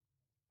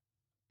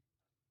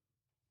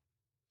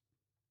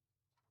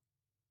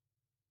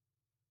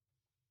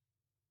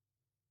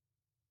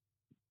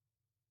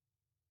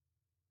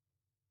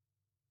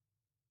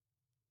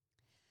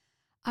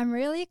I'm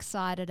really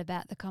excited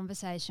about the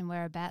conversation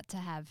we're about to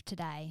have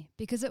today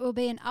because it will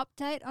be an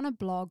update on a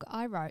blog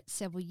I wrote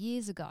several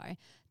years ago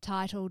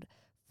titled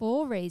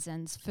 4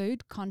 Reasons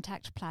Food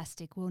Contact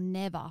Plastic Will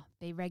Never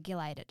Be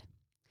Regulated.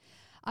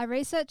 I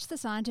researched the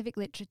scientific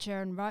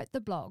literature and wrote the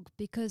blog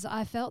because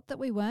I felt that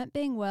we weren't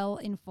being well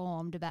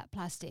informed about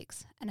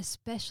plastics, and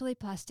especially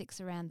plastics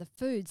around the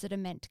foods that are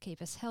meant to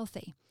keep us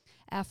healthy,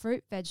 our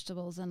fruit,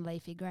 vegetables and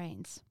leafy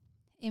greens.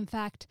 In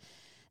fact,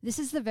 this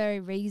is the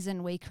very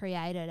reason we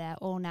created our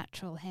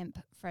all-natural hemp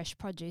fresh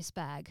produce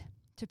bag,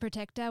 to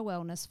protect our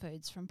wellness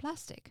foods from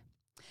plastic.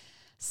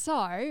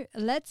 So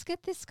let's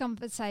get this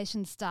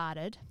conversation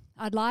started.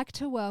 I'd like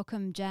to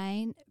welcome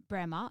Jane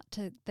Bremer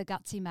to the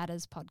Gutsy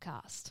Matters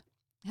podcast.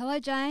 Hello,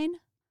 Jane.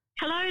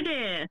 Hello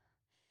there.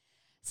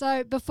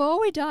 So before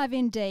we dive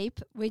in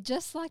deep, we'd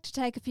just like to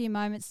take a few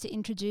moments to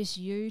introduce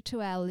you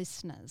to our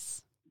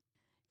listeners.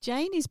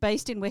 Jane is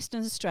based in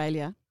Western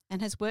Australia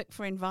and has worked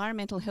for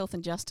environmental health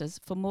and justice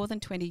for more than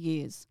 20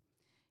 years.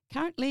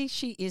 Currently,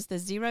 she is the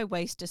Zero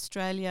Waste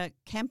Australia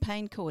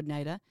campaign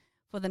coordinator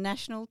for the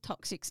National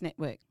Toxics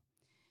Network.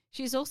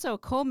 She is also a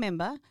core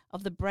member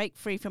of the Break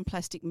Free from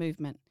Plastic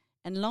movement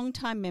and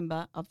long-time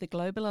member of the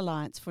Global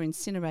Alliance for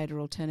Incinerator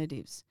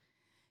Alternatives.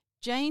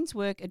 Jane's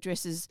work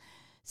addresses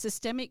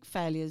systemic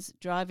failures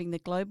driving the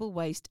global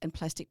waste and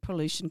plastic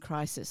pollution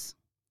crisis.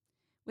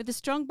 With a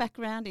strong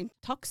background in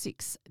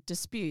toxics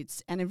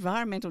disputes and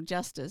environmental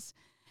justice,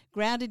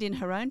 grounded in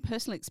her own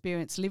personal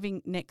experience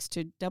living next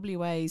to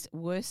WA's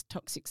worst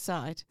toxic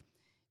site,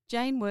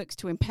 Jane works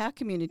to empower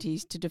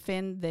communities to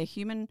defend their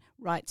human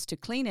rights to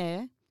clean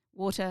air,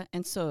 water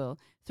and soil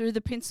through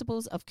the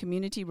principles of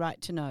community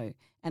right to know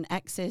and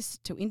access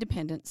to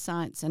independent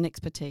science and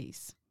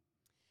expertise.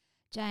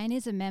 Jane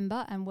is a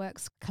member and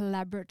works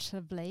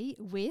collaboratively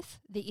with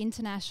the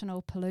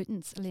International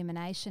Pollutants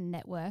Elimination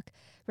Network,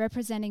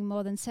 representing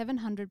more than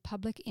 700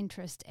 public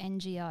interest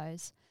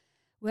NGOs,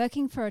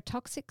 working for a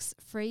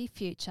toxics-free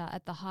future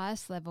at the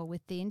highest level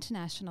with the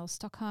international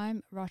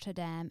Stockholm,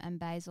 Rotterdam and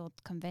Basel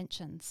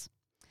Conventions.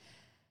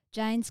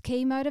 Jane's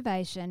key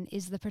motivation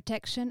is the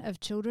protection of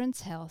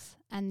children's health,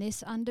 and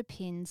this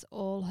underpins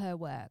all her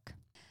work.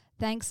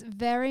 Thanks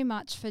very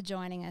much for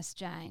joining us,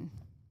 Jane.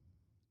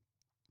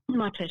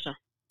 My pleasure.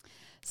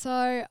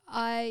 So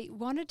I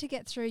wanted to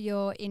get through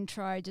your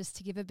intro just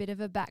to give a bit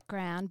of a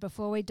background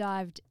before we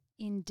dived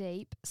in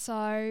deep.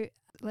 So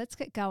let's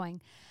get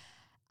going.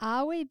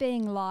 Are we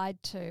being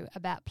lied to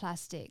about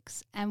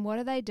plastics, and what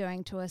are they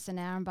doing to us in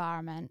our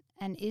environment,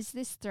 and is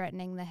this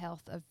threatening the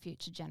health of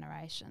future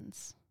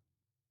generations?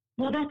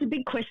 Well, that's a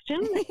big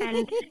question,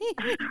 and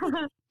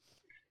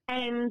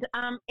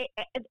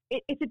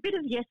it's a bit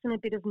of yes and a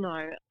bit of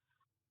no.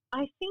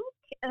 I think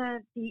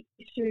the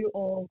issue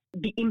of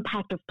the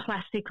impact of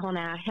plastic on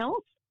our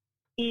health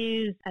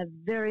is a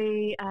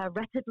very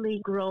rapidly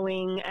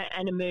growing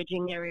and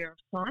emerging area of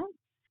science.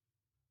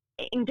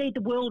 Indeed,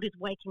 the world is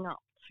waking up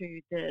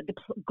to the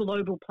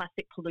global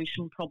plastic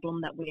pollution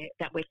problem that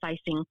we're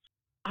facing.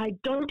 I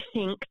don't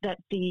think that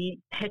the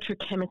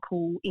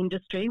petrochemical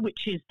industry,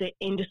 which is the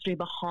industry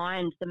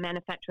behind the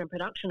manufacture and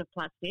production of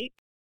plastic,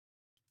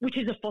 which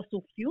is a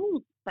fossil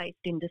fuel-based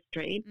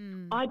industry,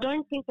 I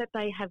don't think that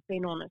they have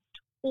been honest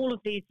all of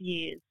these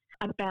years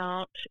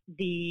about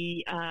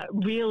the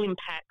real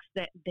impacts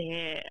that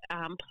their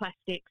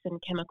plastics and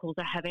chemicals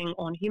are having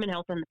on human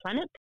health and the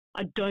planet.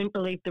 I don't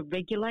believe the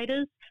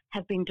regulators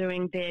have been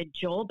doing their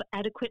job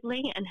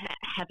adequately and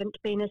haven't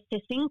been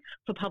assessing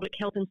for public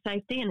health and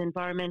safety and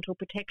environmental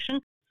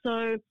protection.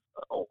 So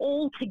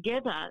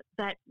altogether,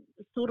 that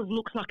sort of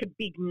looks like a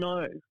big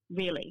no,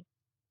 really.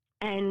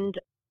 And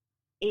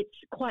it's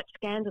quite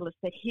scandalous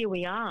that here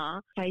we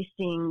are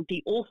facing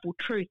the awful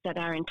truth that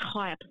our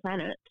entire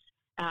planet,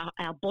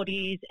 our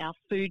bodies, our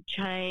food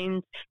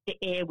chains, the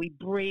air we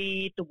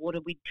breathe, the water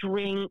we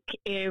drink,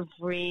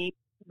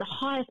 the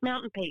highest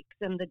mountain peaks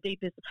and the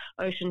deepest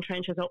ocean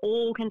trenches are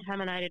all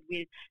contaminated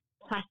with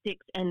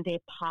plastics and their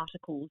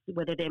particles,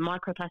 whether they're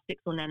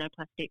microplastics or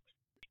nanoplastics.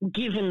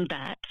 Given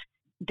that,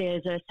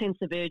 there's a sense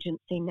of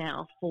urgency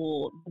now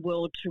for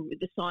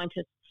the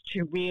scientists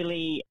to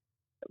really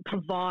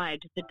provide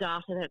the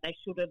data that they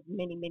should have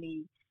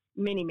many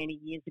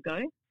years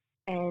ago,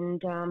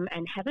 and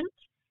haven't.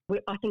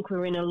 I think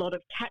we're in a lot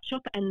of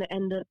catch-up, and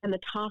the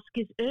task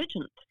is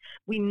urgent.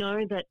 We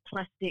know that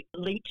plastic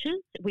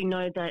leaches. We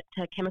know that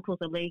chemicals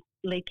are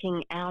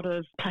leaking out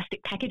of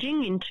plastic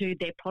packaging into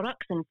their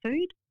products and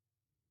food.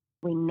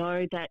 We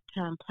know that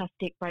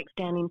plastic breaks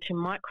down into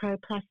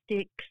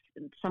microplastics.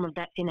 Some of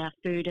that's in our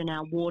food and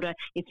our water.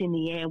 It's in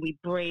the air we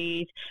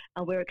breathe.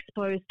 We're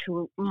exposed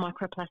to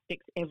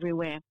microplastics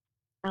everywhere.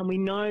 And we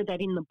know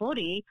that in the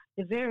body,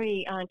 the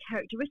very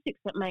characteristics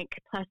that make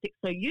plastic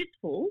so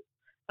useful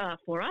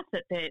for us,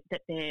 that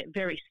they're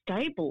very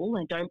stable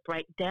and don't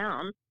break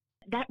down,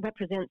 that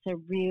represents a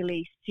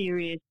really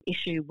serious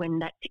issue when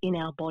that's in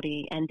our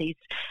body, and these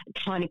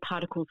tiny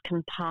particles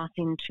can pass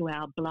into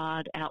our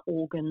blood, our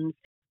organs,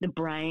 the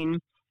brain,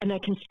 and they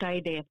can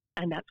stay there.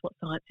 And that's what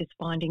science is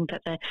finding,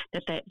 that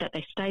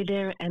they stay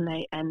there and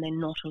they're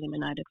not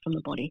eliminated from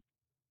the body.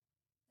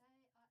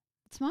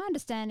 It's my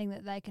understanding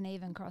that they can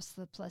even cross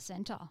the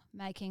placenta,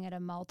 making it a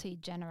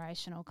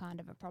multi-generational kind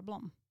of a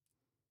problem.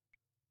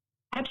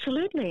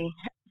 Absolutely.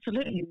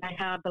 Absolutely.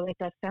 I believe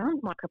they've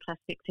found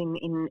microplastics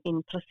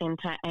in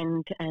placenta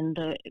and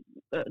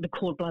the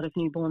cord blood of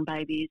newborn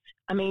babies.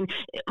 I mean,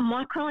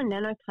 micro and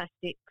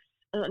nanoplastics,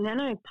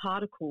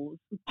 nanoparticles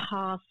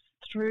pass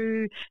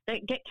through, they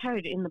get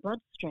carried in the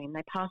bloodstream.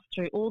 They pass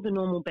through all the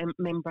normal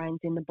membranes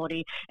in the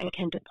body and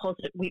can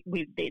deposit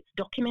it's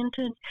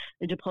documented,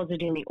 they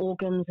deposit in the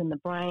organs and the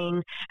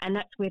brain, and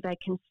that's where they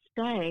can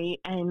stay.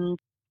 And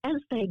as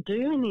they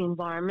do in the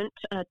environment,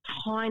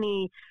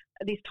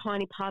 these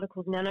tiny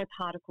particles,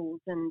 nanoparticles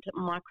and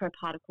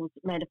microparticles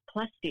made of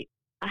plastic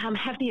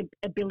have the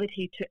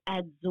ability to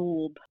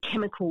adsorb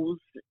chemicals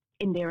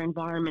in their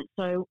environment.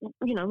 So,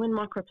 when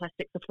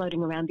microplastics are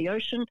floating around the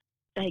ocean,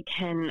 they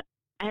can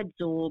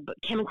adsorb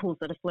chemicals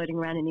that are floating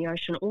around in the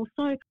ocean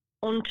also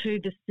onto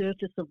the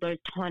surface of those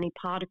tiny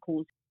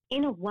particles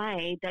in a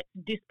way that's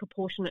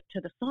disproportionate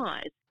to the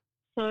size.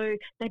 So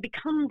they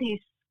become these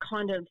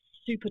kind of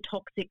super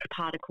toxic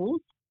particles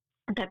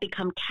that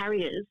become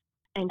carriers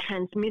and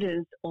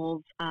transmitters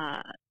of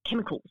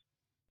chemicals.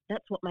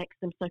 That's what makes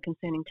them so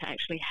concerning to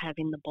actually have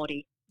in the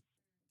body.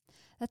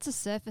 That's a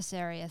surface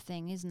area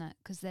thing, isn't it?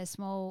 Because they're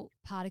small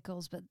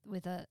particles, but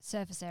with a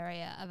surface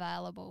area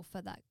available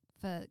for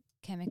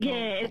chemical.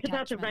 Yeah, it's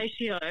about the attachment.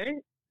 ratio.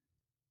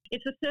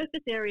 It's a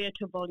surface area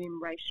to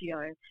volume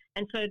ratio,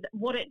 and so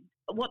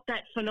what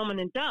that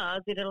phenomenon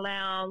does, it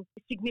allows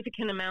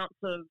significant amounts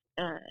of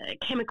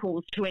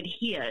chemicals to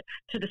adhere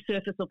to the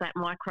surface of that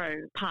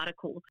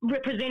microparticle,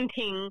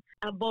 representing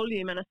a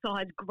volume and a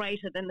size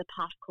greater than the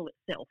particle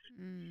itself.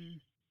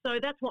 So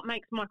that's what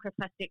makes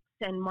microplastics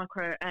and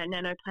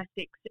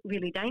nanoplastics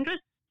really dangerous.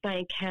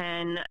 Their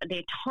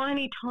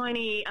tiny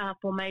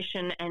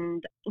formation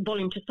and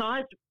volume to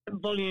size,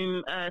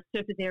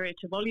 surface area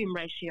to volume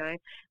ratio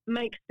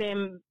makes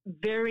them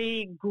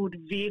very good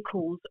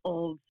vehicles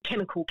of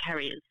chemical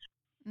carriers.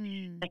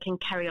 They can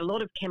carry a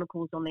lot of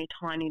chemicals on their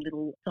tiny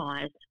little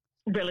size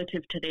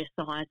relative to their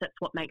size. That's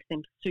what makes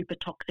them super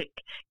toxic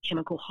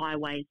chemical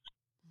highways.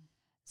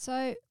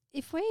 So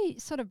if we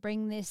sort of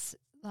bring this,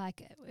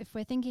 like if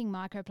we're thinking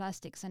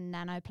microplastics and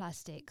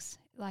nanoplastics,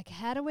 like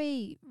how do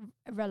we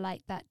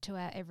relate that to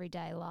our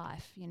everyday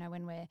life?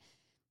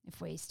 If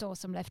we store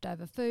some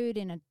leftover food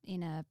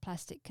in a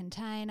plastic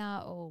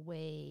container, or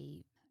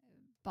we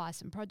buy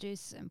some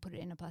produce and put it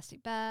in a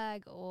plastic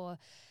bag, or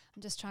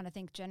I'm just trying to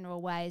think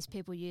general ways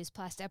people use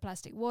a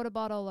plastic water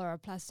bottle or a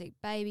plastic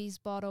baby's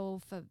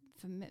bottle for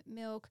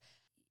milk.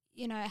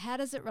 How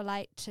does it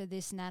relate to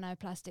this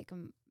nanoplastic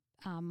and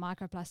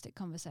microplastic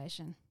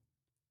conversation?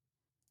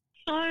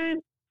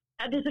 So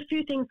there's a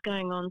few things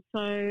going on.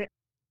 So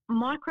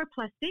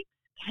microplastics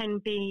can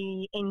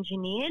be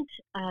engineered,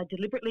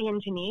 deliberately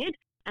engineered,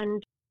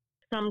 and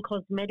some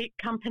cosmetic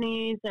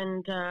companies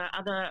and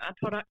other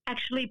products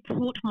actually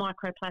put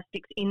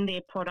microplastics in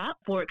their product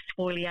for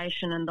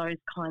exfoliation and those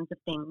kinds of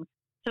things.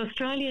 So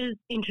Australia's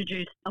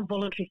introduced a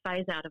voluntary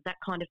phase out of that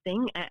kind of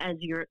thing, as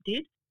Europe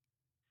did.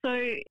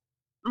 So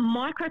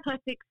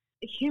microplastics,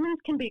 humans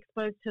can be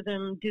exposed to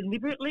them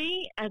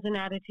deliberately as an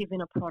additive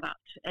in a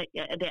product.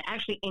 They're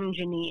actually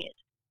engineered.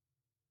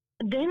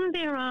 Then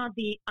there are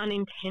the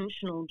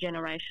unintentional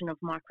generation of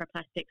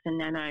microplastics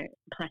and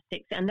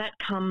nanoplastics, and that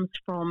comes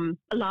from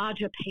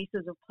larger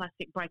pieces of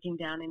plastic breaking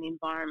down in the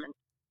environment.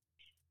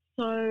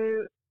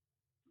 So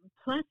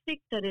plastic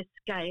that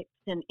escapes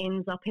and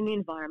ends up in the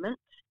environment,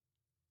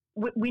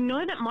 we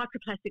know that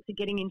microplastics are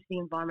getting into the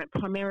environment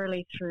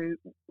primarily through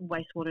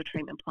wastewater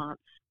treatment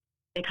plants.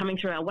 They're coming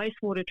through our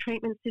wastewater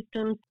treatment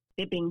systems.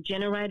 They're being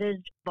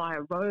generated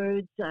via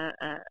roads.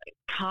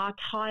 Car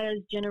tyres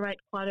generate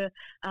quite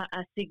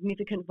a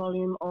significant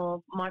volume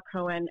of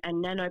micro and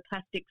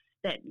nanoplastics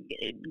that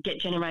get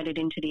generated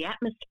into the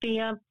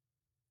atmosphere.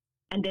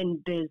 And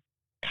then there's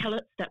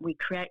pellets that we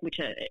create, which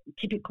are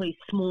typically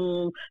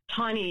small,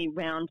 tiny,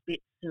 round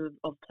bits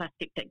of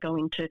plastic that go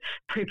into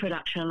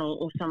pre-production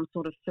or some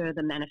sort of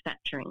further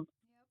manufacturing. Yep.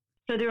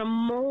 So there are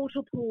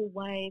multiple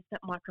ways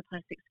that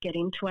microplastics get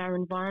into our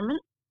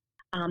environment.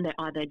 They're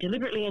either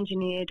deliberately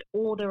engineered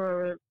or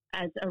they're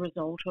as a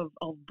result of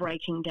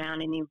breaking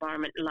down in the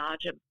environment,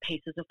 larger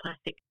pieces of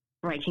plastic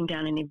breaking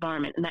down in the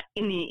environment. And that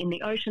in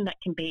the ocean,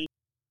 that can be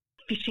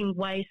fishing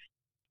waste,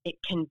 it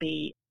can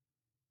be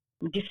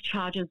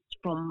discharges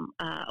from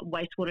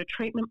wastewater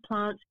treatment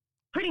plants.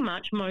 Pretty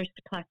much most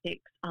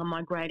plastics are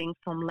migrating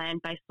from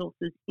land-based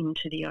sources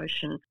into the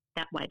ocean.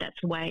 That way, that's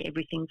the way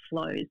everything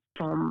flows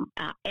from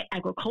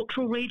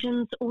agricultural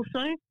regions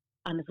also.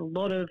 There's a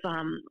lot of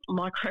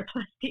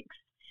microplastics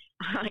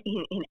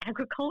in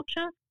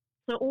agriculture.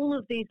 So all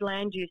of these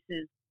land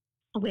uses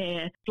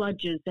where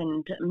sludges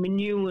and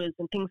manures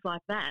and things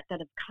like that have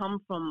come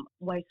from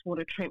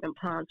wastewater treatment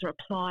plants are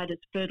applied as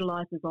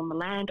fertilisers on the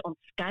land on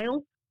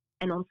scale.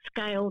 And on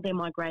scale, they're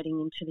migrating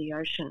into the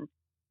ocean.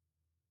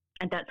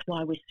 And that's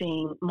why we're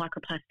seeing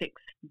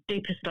microplastics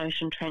deepest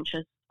ocean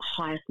trenches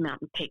highest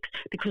mountain peaks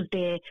because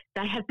they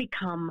have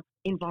become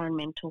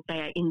environmental. They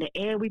are in the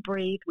air we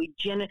breathe.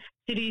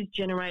 Cities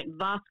generate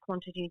vast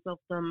quantities of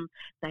them.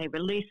 They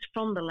release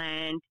from the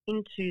land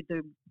into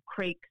the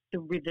creeks, the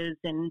rivers,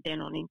 and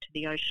then on into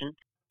the ocean,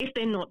 if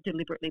they're not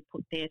deliberately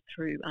put there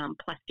through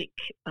plastic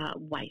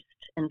waste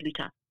and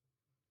litter.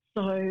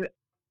 So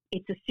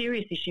it's a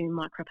serious issue,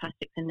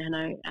 microplastics and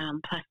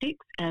nanoplastics,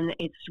 and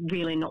it's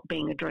really not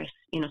being addressed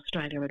in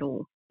Australia at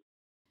all.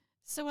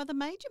 So are the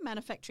major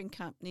manufacturing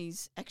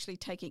companies actually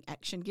taking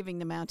action, giving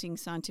the mounting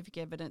scientific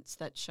evidence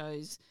that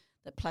shows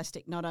that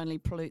plastic not only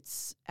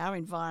pollutes our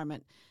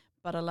environment,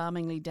 but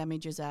alarmingly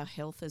damages our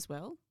health as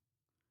well?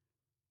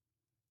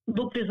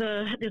 Look,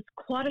 there's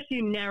quite a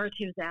few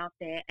narratives out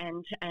there,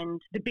 and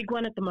the big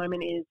one at the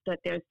moment is that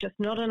there's just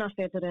not enough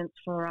evidence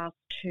for us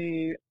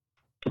to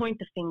point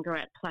the finger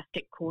at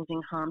plastic causing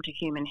harm to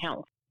human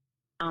health.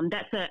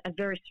 That's a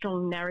very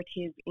strong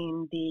narrative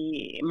in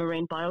the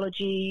marine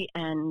biology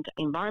and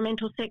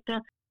environmental sector.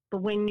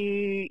 But when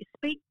you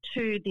speak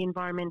to the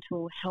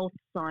environmental health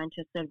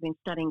scientists that have been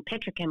studying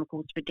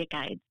petrochemicals for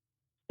decades,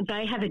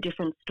 they have a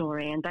different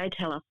story, and they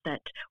tell us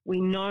that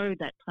we know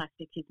that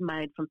plastic is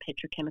made from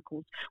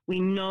petrochemicals. We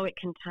know it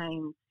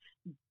contains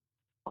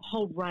a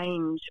whole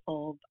range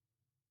of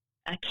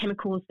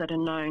chemicals that are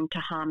known to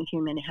harm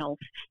human health,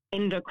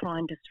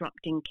 endocrine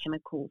disrupting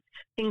chemicals,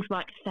 things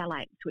like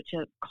phthalates, which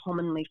are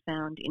commonly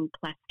found in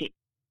plastic,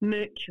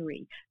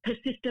 mercury,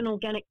 persistent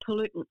organic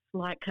pollutants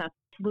like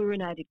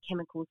fluorinated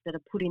chemicals that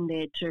are put in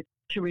there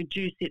to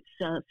reduce its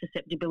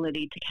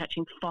susceptibility to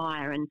catching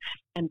fire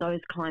and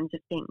those kinds of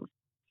things.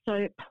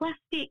 So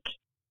plastic,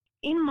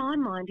 in my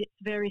mind, it's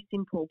very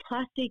simple.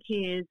 Plastic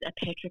is a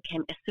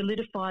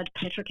solidified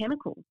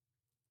petrochemical.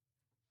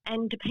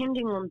 And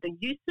depending on the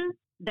uses,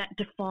 that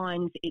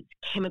defines its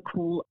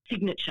chemical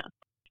signature.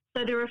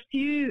 So there are a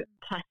few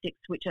plastics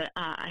which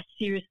are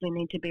seriously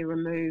need to be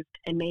removed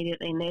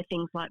immediately, and they're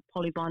things like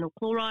polyvinyl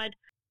chloride,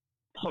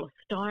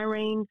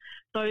 polystyrene,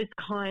 those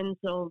kinds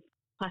of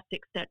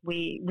plastics that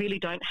we really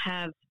don't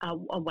have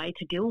a way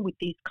to deal with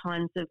these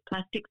kinds of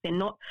plastics. They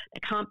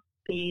can't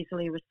be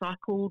easily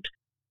recycled.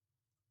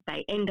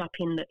 They end up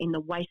in the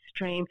waste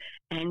stream,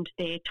 and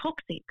they're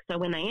toxic. So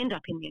when they end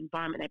up in the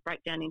environment, they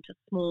break down into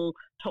small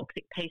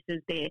toxic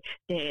pieces.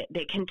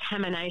 Their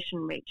contamination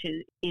reach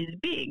is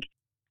big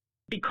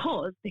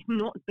because they're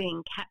not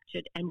being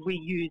captured and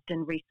reused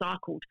and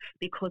recycled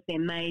because they're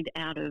made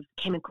out of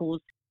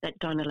chemicals that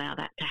don't allow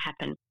that to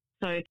happen.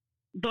 So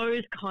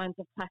those kinds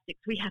of plastics,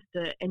 we have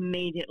to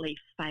immediately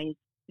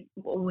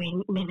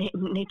we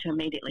need to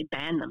immediately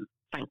ban them,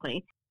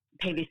 frankly.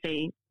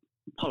 PVC,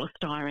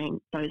 polystyrene,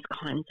 those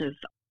kinds of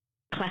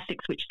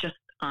plastics which just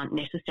aren't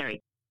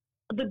necessary.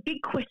 The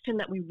big question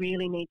that we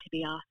really need to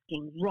be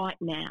asking right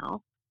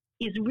now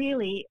is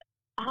really,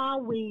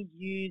 are we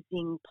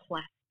using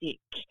plastic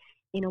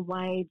in a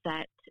way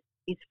that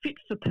is fit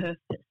for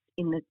purpose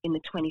in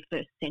the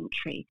 21st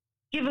century?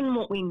 Given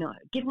what we know,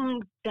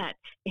 given that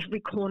every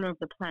corner of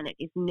the planet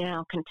is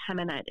now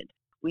contaminated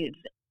with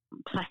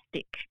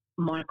plastic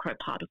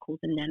microparticles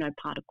and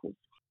nanoparticles,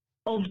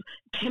 of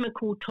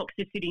chemical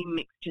toxicity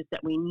mixtures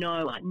that we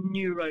know are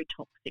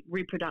neurotoxic,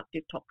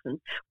 reproductive toxins,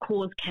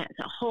 cause cancer,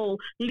 a whole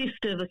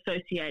list of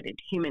associated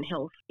human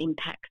health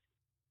impacts.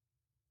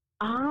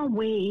 Are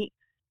we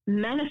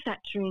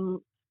manufacturing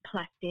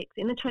plastics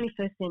in the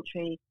 21st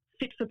century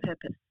fit for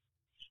purpose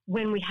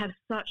when we have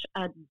such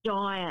a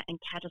dire and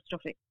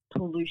catastrophic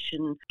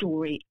pollution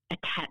story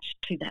attached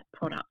to that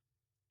product?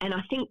 And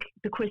I think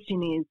the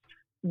question is,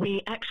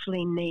 we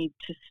actually need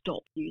to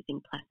stop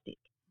using plastic.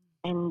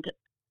 And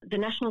the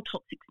National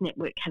Toxics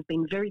Network have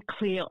been very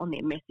clear on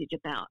their message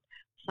about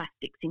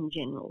plastics in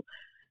general.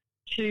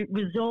 To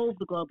resolve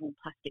the global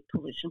plastic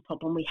pollution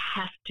problem, we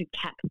have to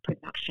cap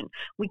production.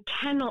 We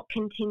cannot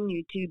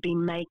continue to be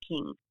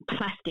making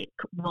plastic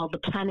while the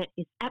planet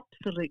is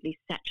absolutely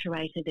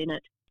saturated in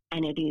it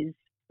and it is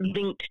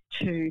linked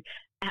to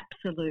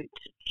absolute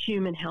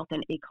human health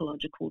and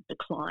ecological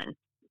decline.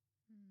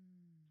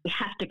 We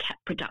have to cap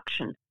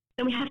production.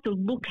 And we have to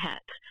look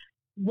at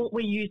what we're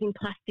using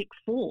plastic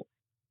for.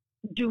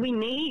 Do we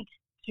need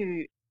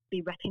to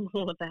be wrapping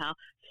all of our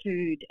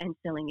food and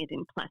selling it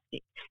in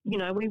plastic? You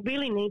know, we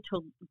really need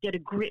to get a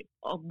grip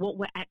of what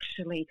we're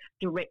actually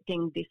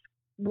directing this,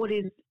 what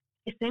is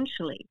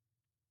essentially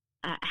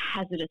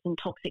hazardous and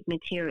toxic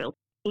material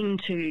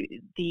into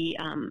the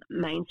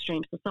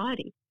mainstream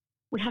society.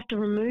 We have to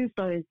remove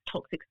those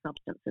toxic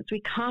substances.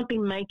 We can't be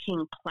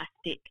making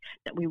plastic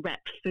that we wrap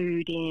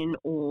food in,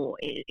 or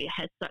it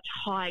has such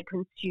high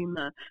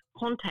consumer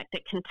contact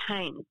that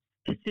contains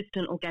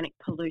persistent organic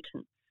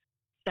pollutants,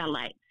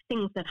 phthalates,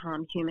 things that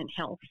harm human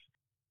health.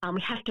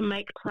 We have to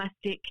make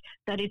plastic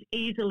that is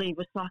easily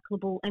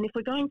recyclable. And if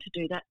we're going to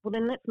do that, well,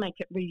 then let's make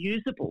it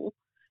reusable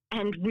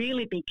and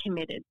really be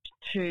committed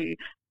to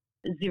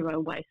zero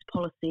waste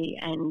policy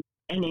and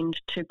an end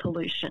to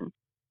pollution.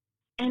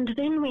 And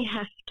then we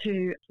have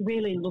to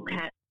really look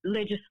at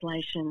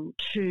legislation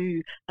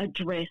to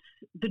address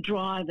the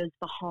drivers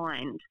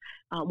behind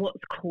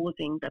what's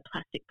causing the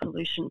plastic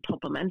pollution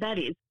problem, and that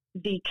is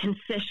the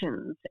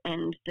concessions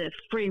and the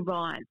free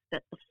rides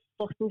that the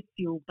fossil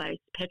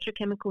fuel-based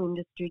petrochemical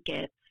industry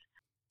gets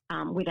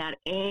without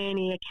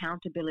any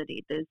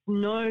accountability. There's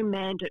no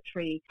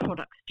mandatory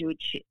product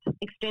stewardship,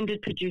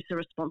 extended producer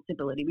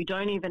responsibility. We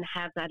don't even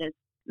have that as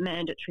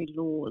mandatory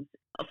laws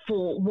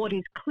for what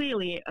is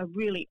clearly a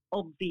really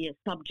obvious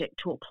subject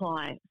to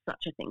apply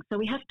such a thing. So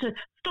we have to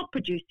stop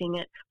producing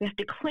it. We have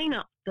to clean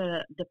up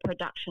the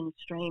production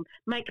stream,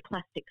 make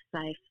plastic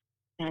safe,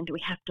 and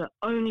we have to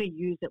only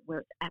use it where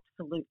it's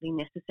absolutely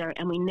necessary.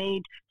 And we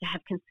need to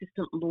have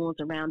consistent laws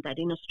around that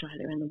in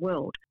Australia and the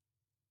world.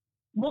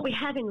 What we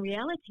have in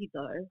reality,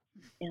 though,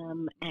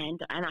 and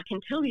I can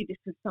tell you this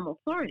with some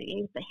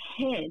authority, is the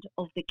head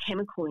of the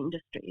chemical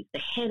industries, the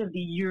head of the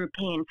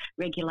European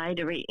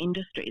regulatory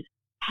industries,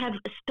 have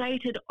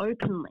stated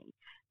openly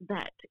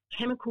that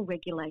chemical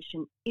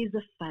regulation is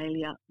a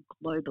failure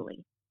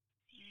globally.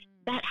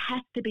 That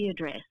has to be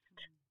addressed.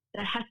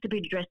 That has to be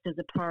addressed as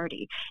a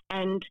priority.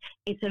 And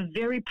it's a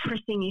very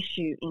pressing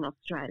issue in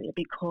Australia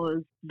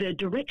because the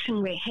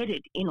direction we're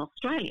headed in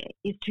Australia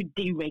is to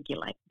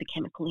deregulate the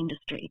chemical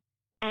industry.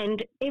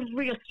 And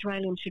every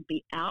Australian should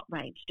be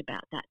outraged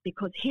about that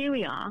because here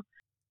we are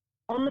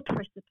on the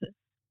precipice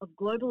of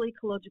global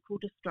ecological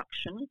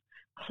destruction,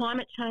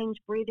 climate change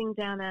breathing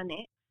down our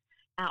necks,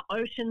 our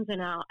oceans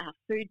and our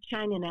food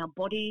chain and our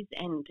bodies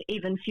and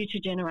even future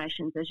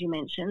generations, as you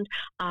mentioned,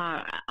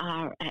 are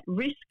at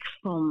risk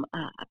from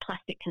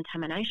plastic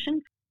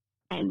contamination.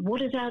 And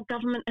what is our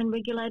government and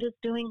regulators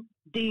doing?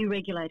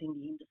 Deregulating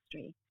the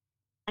industry.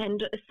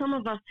 And some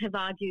of us have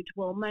argued,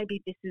 well,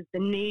 maybe this is the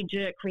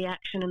knee-jerk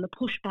reaction and the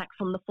pushback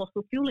from the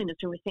fossil fuel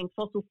industry. We're seeing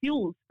fossil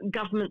fuels,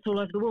 governments all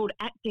over the world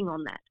acting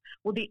on that.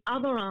 Well, the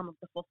other arm of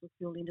the fossil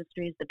fuel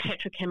industry is the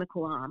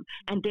petrochemical arm,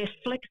 and they're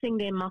flexing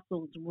their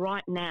muscles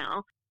right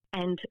now,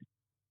 and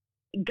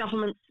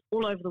governments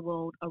all over the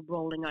world are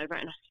rolling over,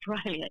 and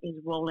Australia is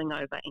rolling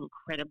over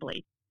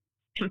incredibly,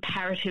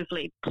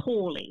 comparatively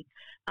poorly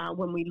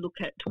when we look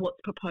at what's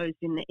proposed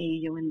in the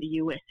EU and the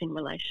US in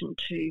relation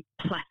to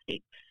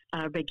plastics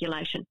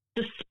regulation.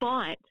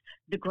 Despite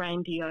the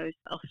grandiose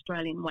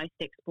Australian waste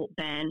export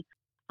ban,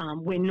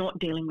 we're not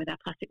dealing with our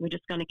plastic. We're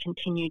just going to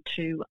continue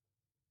to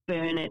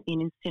burn it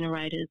in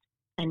incinerators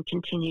and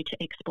continue to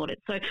export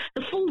it. So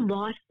the full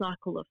life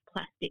cycle of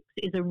plastics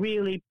is a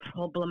really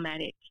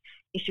problematic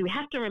issue. We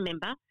have to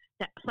remember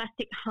that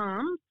plastic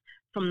harms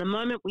from the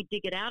moment we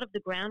dig it out of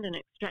the ground and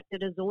extract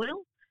it as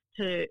oil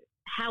to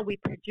how we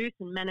produce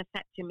and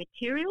manufacture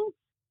materials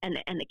and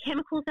the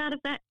chemicals out of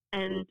that,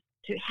 and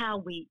to how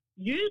we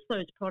use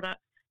those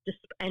products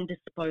and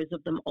dispose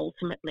of them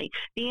ultimately.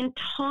 The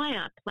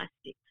entire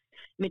plastics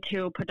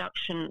material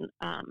production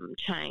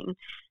chain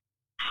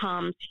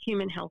harms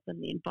human health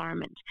and the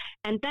environment.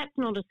 And that's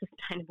not a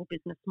sustainable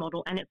business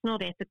model, and it's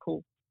not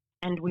ethical.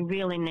 And we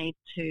really need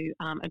to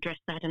address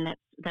that, and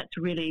that's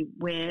really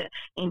where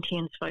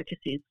NTN's focus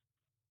is.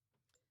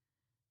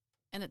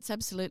 And it's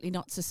absolutely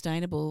not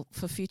sustainable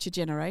for future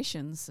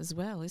generations as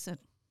well, is it?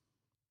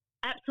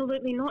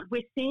 Absolutely not.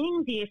 We're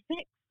seeing the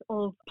effects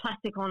of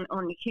plastic on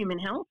human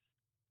health.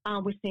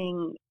 We're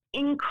seeing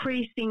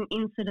increasing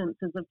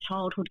incidences of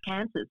childhood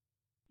cancers.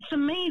 For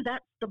me,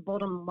 that's the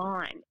bottom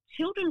line.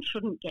 Children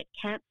shouldn't get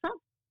cancer.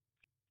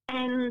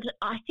 And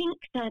I think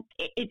that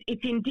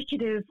it's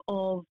indicative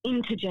of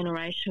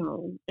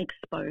intergenerational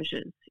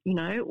exposures. You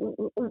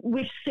know,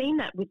 we've seen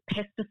that with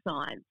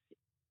pesticides.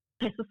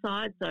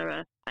 Pesticides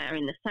are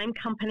in the same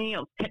company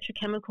of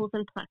petrochemicals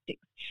and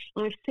plastics.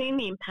 And we've seen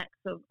the impacts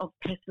of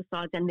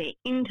pesticides and their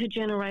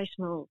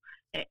intergenerational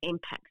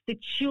impacts. The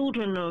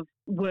children of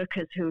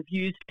workers who have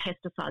used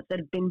pesticides that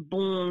have been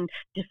born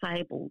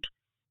disabled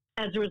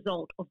as a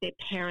result of their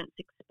parents'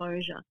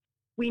 exposure.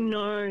 We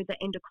know that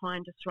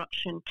endocrine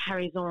disruption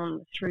carries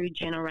on through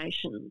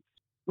generations.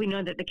 We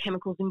know that the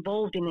chemicals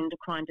involved in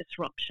endocrine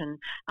disruption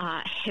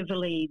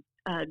heavily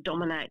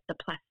dominate the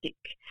plastic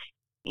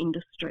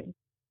industry.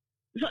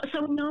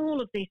 So we know all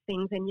of these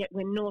things, and yet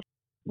we're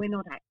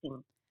not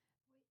acting.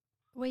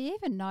 We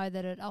even know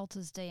that it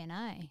alters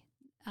DNA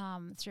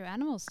through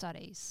animal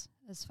studies,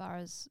 as far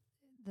as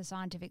the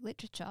scientific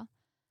literature.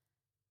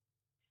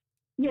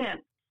 Yeah,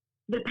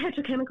 the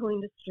petrochemical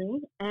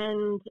industry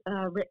and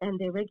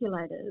their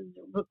regulators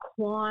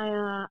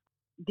require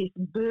this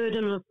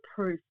burden of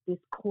proof, this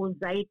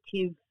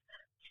causative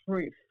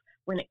proof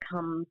when it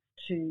comes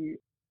to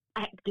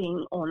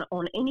acting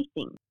on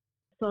anything.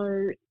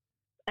 So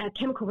our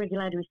chemical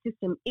regulatory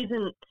system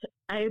isn't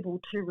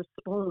able to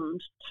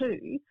respond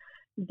to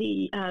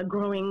the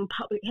growing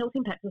public health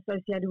impacts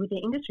associated with their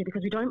industry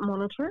because we don't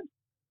monitor it.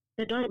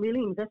 They don't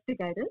really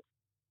investigate it.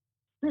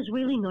 There's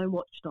really no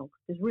watchdog.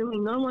 There's really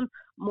no one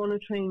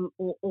monitoring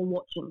or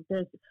watching.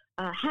 There's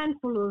a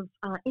handful of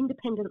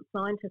independent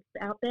scientists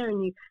out there,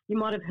 and you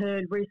might have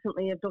heard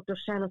recently of Dr.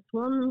 Shanna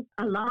Swan's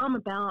alarm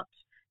about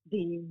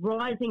the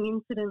rising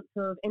incidence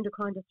of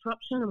endocrine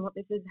disruption and what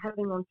this is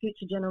having on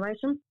future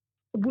generations.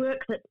 Work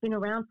that's been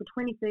around for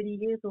 20, 30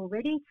 years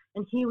already,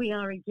 and here we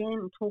are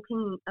again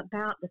talking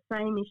about the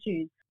same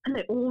issues, and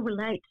they all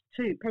relate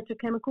to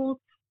petrochemicals,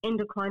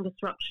 endocrine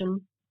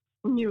disruption,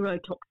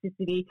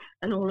 neurotoxicity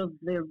and all of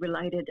the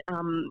related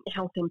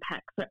health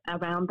impacts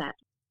around that.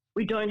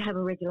 We don't have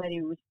a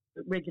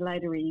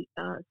regulatory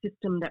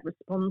system that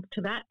responds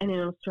to that, and in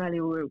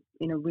Australia we're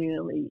in a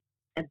really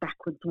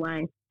backwards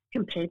way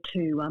compared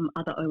to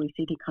other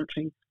OECD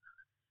countries.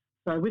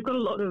 So we've got a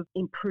lot of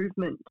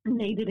improvement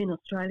needed in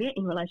Australia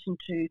in relation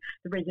to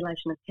the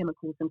regulation of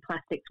chemicals and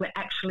plastics. We're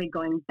actually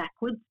going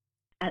backwards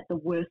at the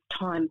worst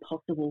time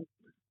possible.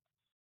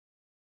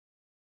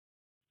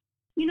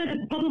 You know,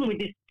 the problem with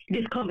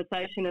this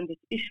conversation and this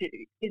issue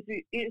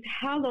is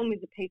how long is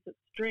a piece of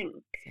string?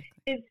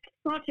 It's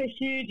such a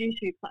huge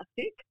issue,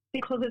 plastic,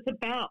 because it's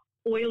about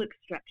oil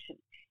extraction.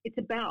 It's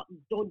about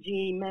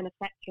dodgy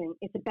manufacturing.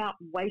 It's about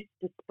waste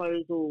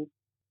disposal.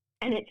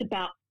 And it's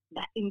about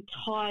that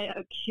entire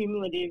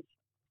cumulative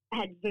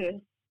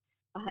adverse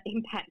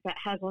impact that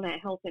has on our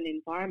health and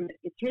environment.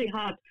 It's really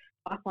hard.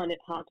 I find it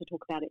hard to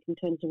talk about it in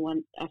terms of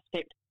one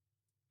aspect.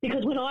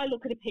 Because when I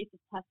look at a piece of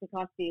plastic,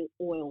 I see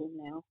oil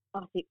now.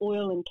 I see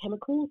oil and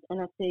chemicals,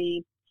 and I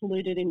see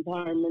polluted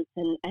environments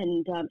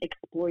and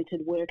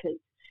exploited workers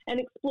and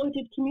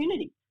exploited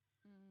communities.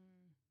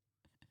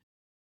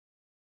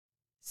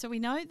 So we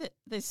know that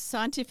the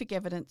scientific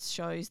evidence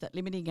shows that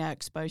limiting our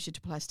exposure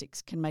to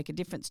plastics can make a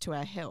difference to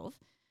our health.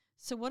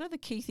 So what are the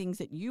key things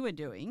that you are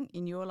doing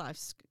in your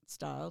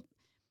lifestyle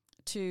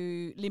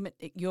to limit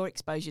your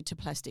exposure to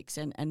plastics,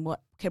 and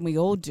what can we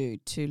all do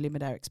to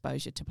limit our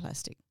exposure to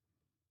plastic?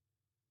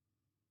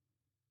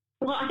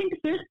 Well, I think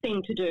the first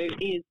thing to do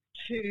is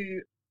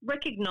to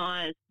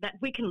recognise that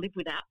we can live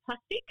without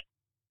plastic.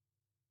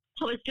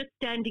 I was just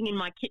standing in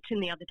my kitchen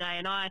the other day,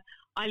 and I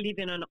live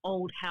in an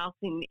old house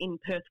in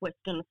Perth,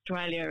 Western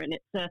Australia, and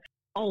it's an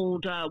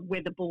old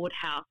weatherboard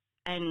house,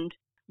 and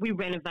we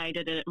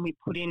renovated it and we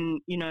put in,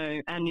 you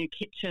know, our new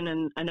kitchen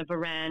and a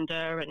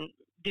veranda and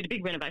did a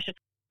big renovation.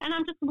 And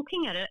I'm just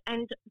looking at it,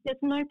 and there's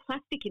no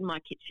plastic in my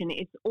kitchen.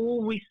 It's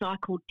all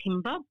recycled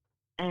timber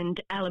and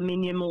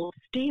aluminium or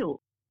steel.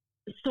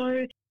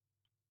 So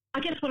I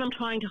guess what I'm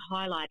trying to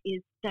highlight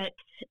is that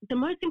the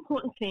most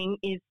important thing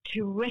is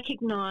to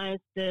recognise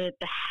the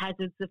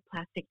hazards of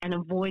plastic and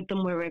avoid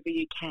them wherever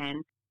you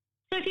can.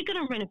 So if you're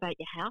going to renovate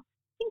your house,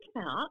 think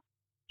about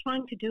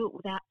trying to do it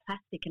without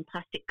plastic and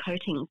plastic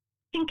coatings.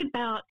 Think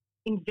about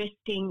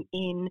investing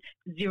in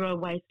zero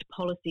waste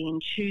policy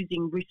and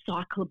choosing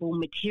recyclable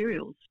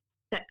materials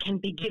that can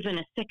be given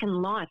a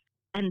second life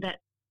and that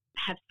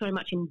have so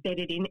much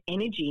embedded in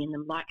energy in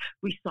them, like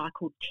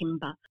recycled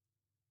timber.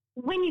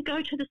 When you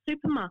go to the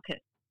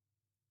supermarket,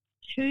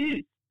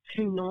 choose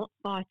to not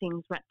buy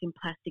things wrapped in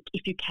plastic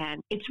if you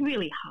can. It's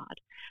really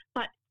hard.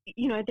 But,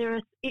 you know,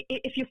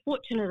 if you're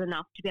fortunate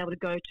enough to be able to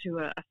go to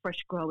a fresh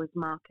growers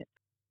market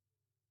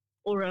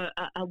or a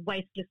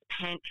wasteless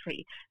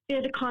pantry,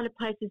 they're the kind of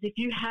places, if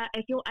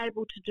you're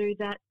able to do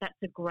that, that's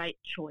a great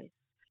choice.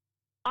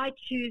 I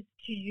choose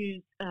to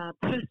use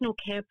personal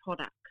care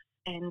products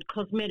and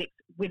cosmetics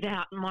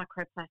without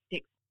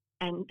microplastics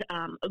and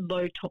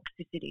low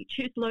toxicity.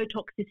 Choose low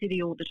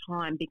toxicity all the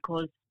time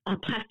because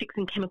plastics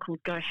and chemicals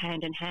go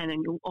hand in hand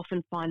and you'll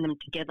often find them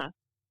together.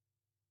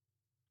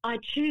 I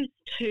choose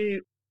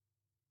to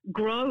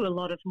grow a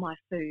lot of my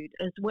food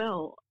as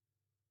well.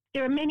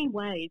 There are many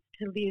ways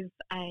to live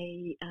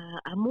a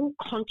more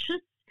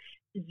conscious,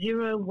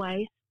 zero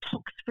waste,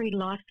 tox-free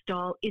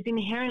lifestyle is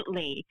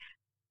inherently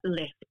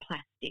less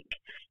plastic.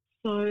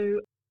 So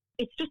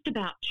it's just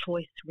about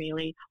choice,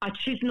 really. I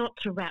choose not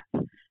to wrap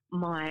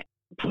my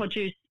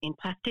produce in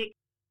plastic.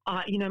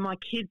 You know, my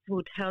kids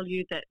will tell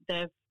you that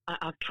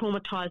I've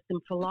traumatised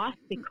them for life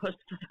because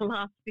for the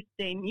last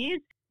 15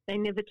 years they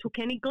never took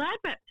any Glad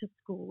wrap to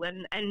school,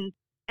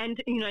 and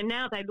you know,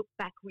 now they look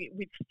back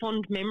with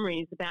fond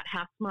memories about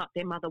how smart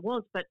their mother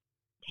was, but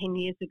 10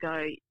 years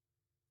ago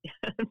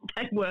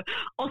they were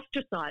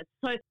ostracised.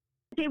 So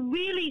they're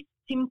really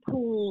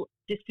simple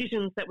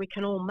decisions that we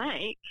can all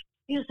make.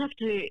 You just have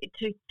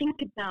to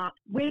think about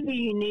whether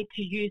you need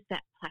to use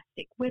that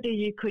plastic, whether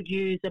you could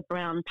use a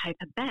brown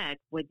paper bag,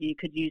 whether you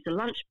could use a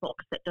lunchbox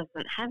that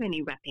doesn't have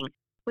any wrapping,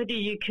 whether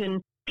you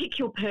can pick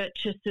your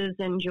purchases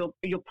and your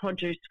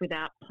produce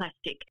without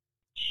plastic.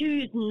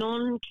 Choose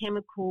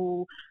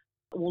non-chemical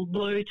or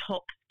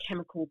low-tox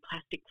chemical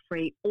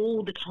plastic-free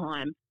all the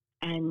time,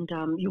 and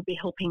you'll be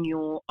helping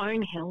your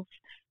own health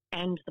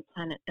and the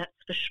planet, that's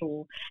for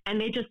sure. And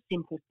they're just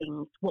simple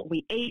things: what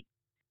we eat,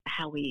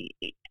 how we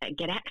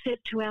get access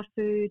to our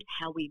food,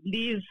 how we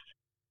live.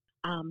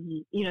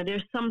 You know, there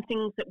are some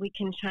things that we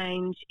can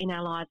change in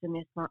our lives and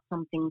there's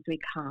some things we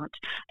can't.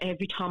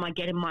 Every time I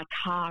get in my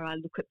car, I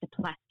look at the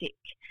plastic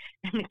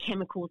and the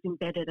chemicals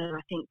embedded and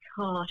I think,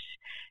 gosh,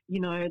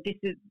 you know,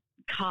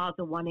 cars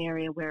are one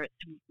area where it's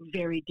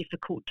very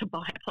difficult to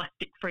buy a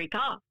plastic-free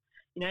car.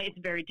 You know, it's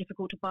very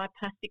difficult to buy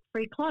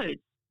plastic-free clothes.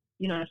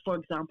 You know, for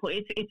example,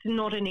 it's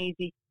not an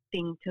easy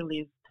thing to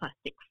live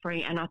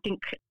plastic-free, and I think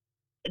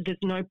there's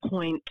no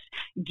point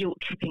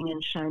guilt-tripping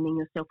and shaming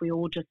yourself. We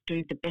all just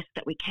do the best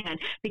that we can,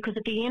 because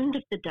at the end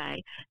of the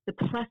day, the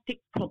plastic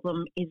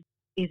problem is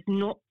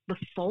not the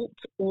fault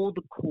or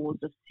the cause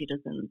of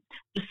citizens.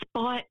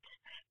 Despite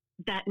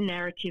that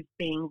narrative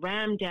being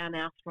rammed down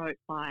our throat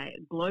by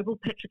global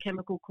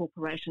petrochemical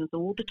corporations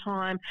all the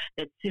time,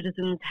 that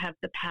citizens have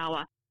the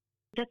power.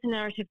 That's a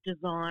narrative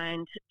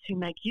designed to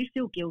make you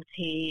feel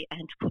guilty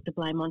and to put the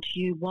blame onto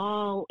you,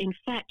 while in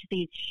fact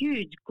these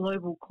huge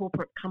global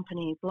corporate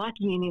companies like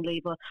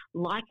Unilever,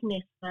 like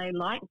Nestle,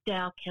 like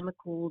Dow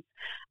Chemicals,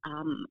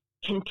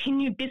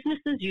 continue business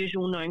as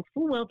usual, knowing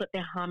full well that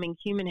they're harming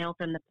human health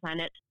and the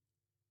planet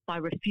by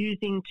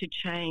refusing to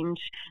change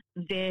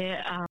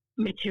their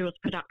materials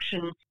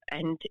production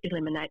and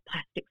eliminate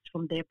plastics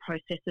from their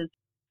processes.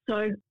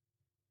 So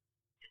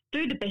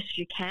do the best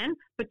you can,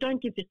 but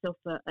don't give yourself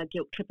a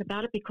guilt trip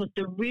about it, because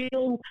the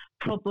real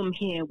problem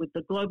here with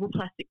the global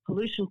plastic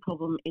pollution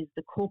problem is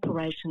the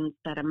corporations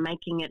that are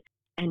making it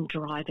and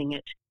driving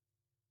it.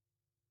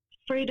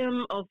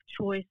 Freedom of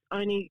choice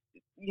only,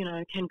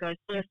 can go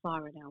so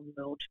far in our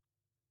world.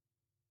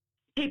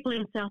 People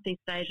in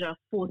Southeast Asia are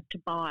forced to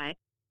buy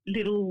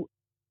little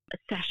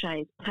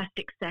sachets,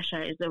 plastic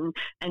sachets,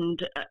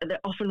 and they're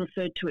often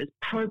referred to as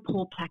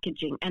pro-poor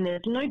packaging, and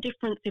there's no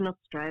difference in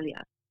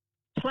Australia.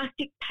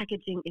 Plastic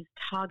packaging is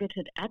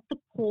targeted at the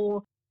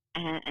poor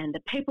and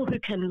the people who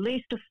can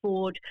least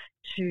afford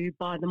to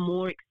buy the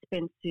more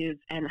expensive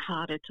and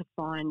harder to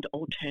find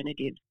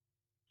alternatives.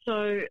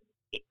 So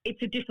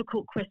it's a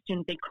difficult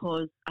question,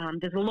 because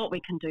there's a lot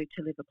we can do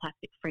to live a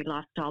plastic-free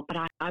lifestyle, but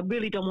I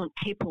really don't want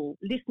people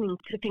listening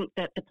to think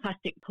that the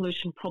plastic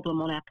pollution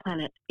problem on our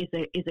planet is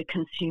a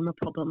consumer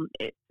problem.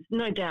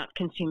 No doubt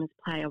consumers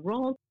play a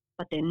role,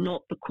 but they're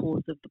not the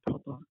cause of the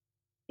problem.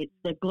 It's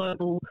the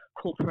global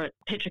corporate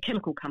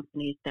petrochemical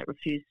companies that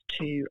refuse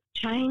to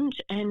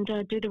change and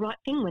do the right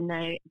thing when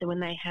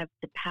they have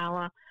the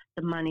power,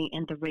 the money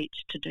and the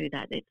reach to do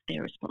that. It's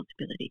their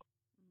responsibility.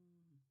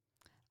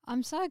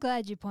 I'm so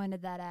glad you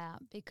pointed that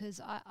out,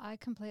 because I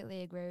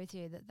completely agree with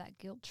you that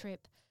guilt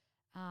trip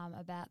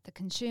about the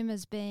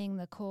consumers being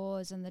the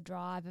cause and the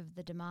drive of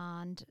the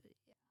demand,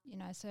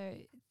 so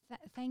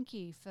thank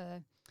you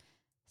for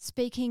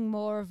speaking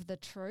more of the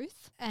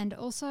truth, and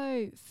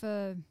also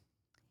for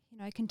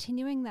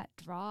continuing that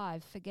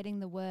drive for getting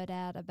the word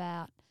out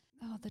about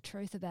the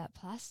truth about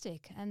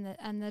plastic and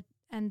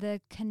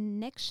the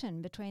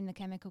connection between the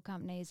chemical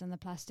companies and the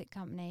plastic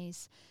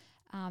companies.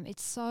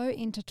 It's so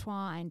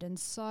intertwined and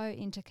so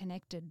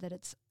interconnected that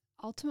it's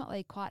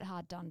ultimately quite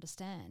hard to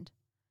understand.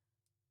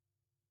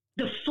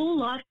 The full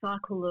life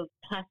cycle of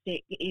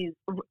plastic is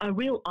a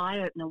real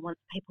eye-opener once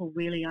people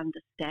really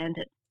understand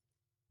it.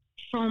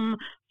 From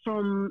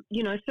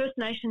First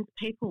Nations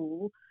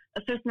people,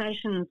 First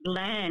Nations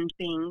land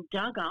being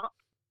dug up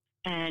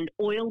and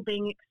oil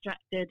being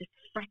extracted,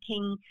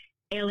 fracking,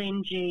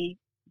 LNG,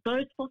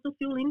 those fossil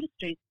fuel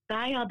industries,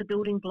 they are the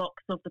building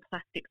blocks of the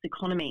plastics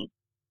economy.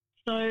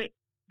 So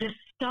the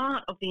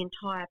start of the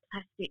entire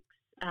plastics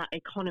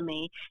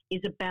economy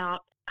is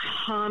about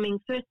harming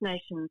First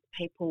Nations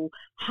people,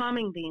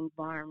 harming the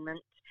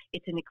environment.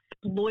 It's an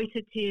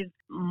exploitative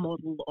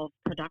model of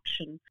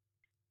production.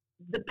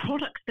 The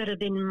products that are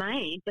then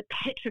made, the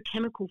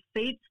petrochemical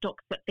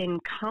feedstocks that then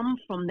come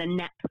from the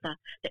naphtha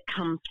that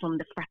comes from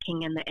the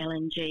fracking and the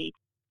LNG,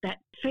 that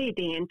feed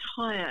the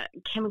entire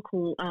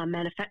chemical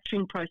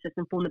manufacturing process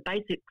and form the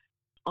basics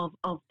of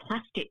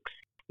plastics.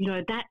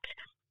 That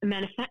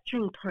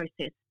manufacturing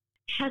process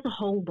has a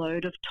whole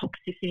load of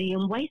toxicity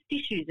and waste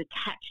issues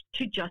attached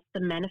to just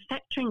the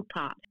manufacturing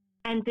part.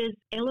 And there's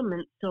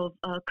elements of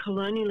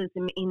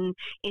colonialism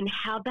in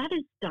how that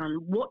is done,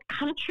 what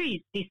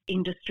countries this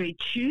industry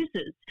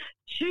chooses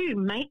to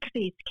make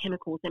these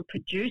chemicals and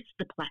produce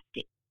the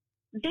plastic.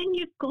 Then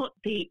you've got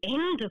the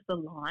end of the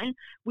line,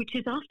 which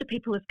is after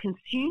people have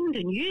consumed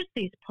and used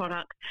these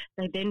products,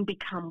 they then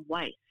become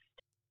waste.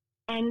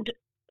 And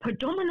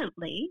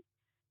predominantly,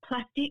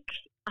 plastic,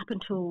 up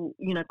until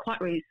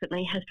quite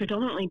recently, has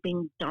predominantly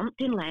been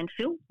dumped in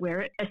landfill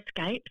where it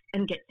escapes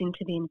and gets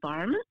into the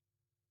environment,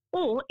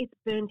 or it's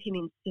burnt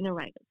in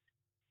incinerators.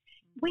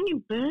 When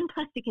you burn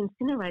plastic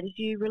incinerators,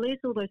 you release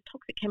all those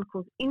toxic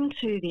chemicals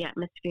into the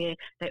atmosphere.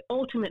 They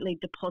ultimately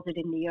deposit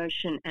in the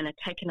ocean and are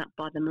taken up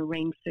by the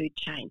marine food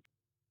chain.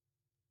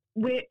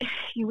 We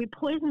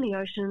poison the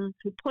oceans,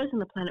 we poison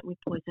the planet, we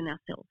poison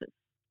ourselves.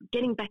 It's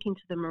getting back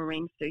into the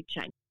marine food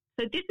chain.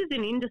 So this is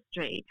an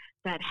industry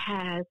that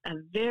has a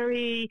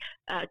very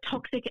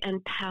toxic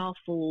and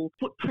powerful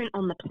footprint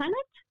on the planet.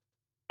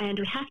 And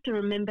we have to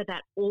remember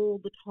that all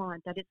the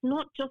time, that it's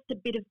not just a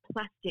bit of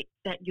plastic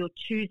that you're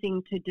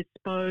choosing to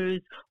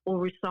dispose or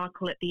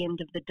recycle at the end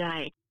of the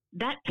day.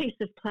 That piece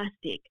of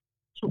plastic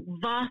took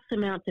vast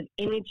amounts of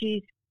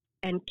energy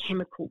and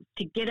chemicals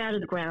to get out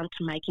of the ground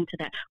to make into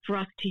that, for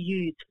us to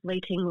use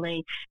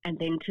fleetingly and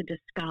then to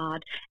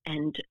discard.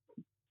 And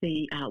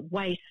the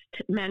waste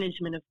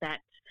management of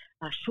that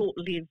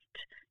short-lived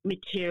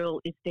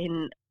material is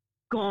then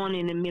gone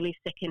in a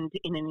millisecond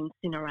in an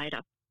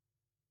incinerator.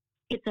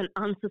 It's an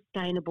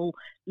unsustainable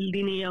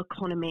linear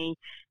economy,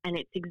 and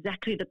it's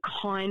exactly the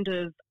kind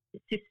of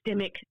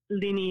systemic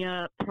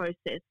linear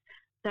process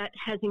that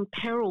has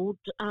imperiled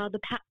the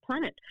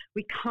planet.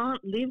 We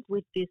can't live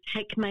with this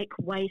take, make,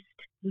 waste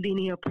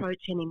linear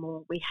approach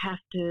anymore. We have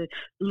to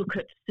look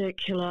at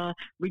circular,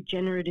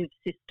 regenerative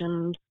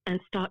systems and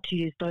start to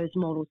use those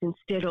models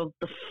instead of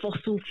the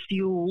fossil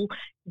fuel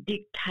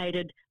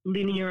dictated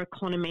linear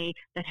economy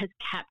that has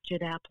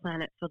captured our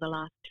planet for the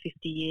last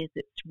 50 years.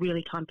 It's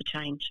really time for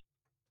change.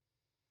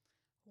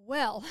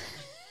 Well...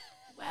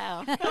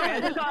 Wow. Sorry,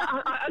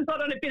 I got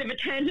on a bit of a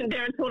tangent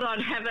there and thought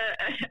I'd have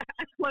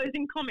a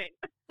closing comment.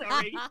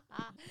 Sorry.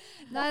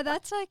 No,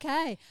 that's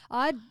okay.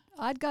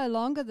 I'd go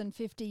longer than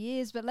 50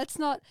 years, but let's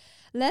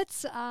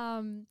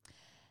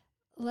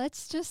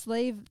just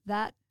leave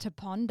that to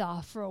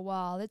ponder for a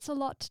while. It's a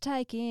lot to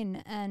take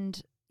in,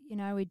 and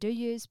we do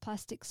use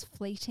plastics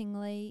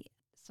fleetingly.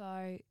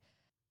 So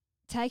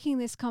taking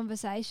this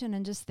conversation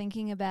and just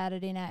thinking about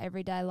it in our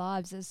everyday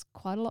lives is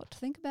quite a lot to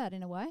think about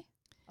in a lot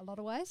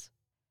of ways.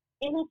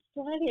 In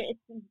Australia,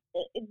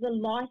 it's the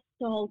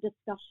lifestyle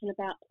discussion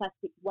about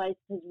plastic waste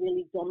has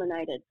really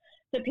dominated.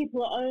 So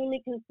people are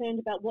only concerned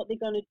about what they're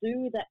going to do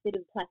with that bit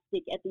of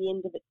plastic at the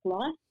end of its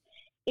life.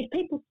 If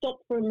people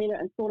stopped for a minute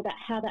and thought about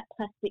how that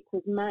plastic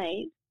was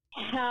made,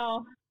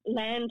 how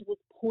land was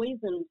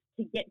poisoned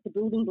to get the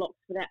building blocks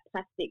for that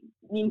plastic,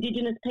 the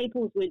Indigenous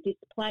peoples were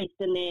displaced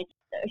and their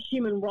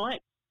human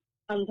rights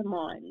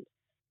undermined.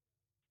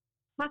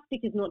 Plastic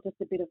is not just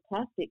a bit of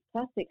plastic.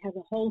 Plastic has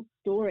a whole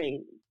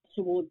story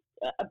towards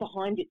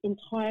behind its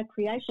entire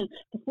creation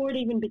before it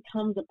even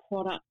becomes a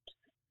product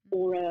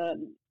or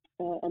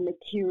a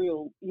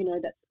material,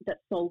 that's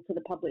sold to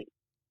the public.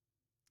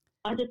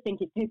 I just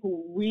think if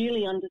people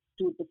really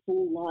understood the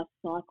full life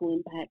cycle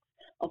impacts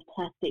of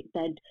plastic,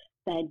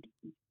 they'd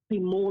be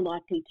more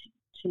likely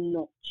to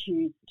not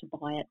choose to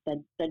buy it.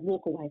 They'd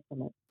walk away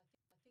from it,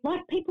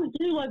 like people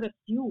do over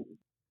fuel.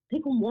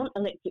 People want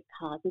electric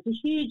cars. There's a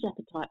huge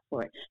appetite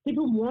for it.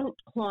 People want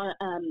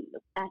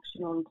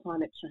action on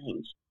climate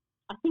change.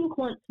 I think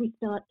once we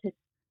start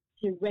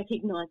to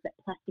recognise that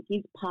plastic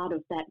is part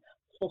of that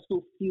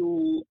fossil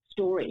fuel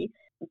story,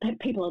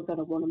 people are going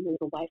to want to move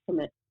away from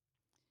it.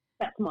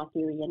 That's my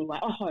theory anyway.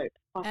 I hope.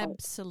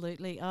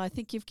 Absolutely. I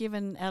think you've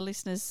given our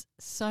listeners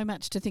so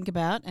much to think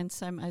about and,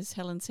 as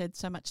Helen said,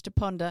 so much to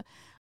ponder.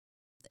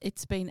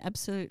 It's been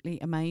absolutely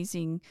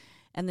amazing.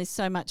 And there's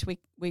so much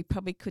we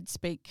probably could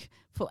speak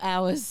for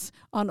hours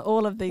on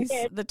all of these,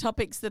 the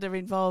topics that are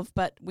involved,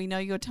 but we know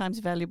your time's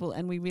valuable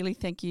and we really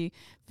thank you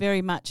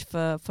very much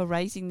for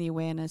raising the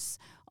awareness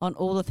on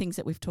all the things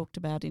that we've talked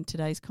about in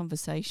today's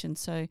conversation.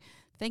 So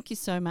thank you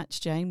so much,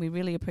 Jane. We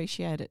really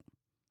appreciate it.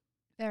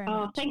 Very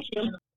much. Thank you.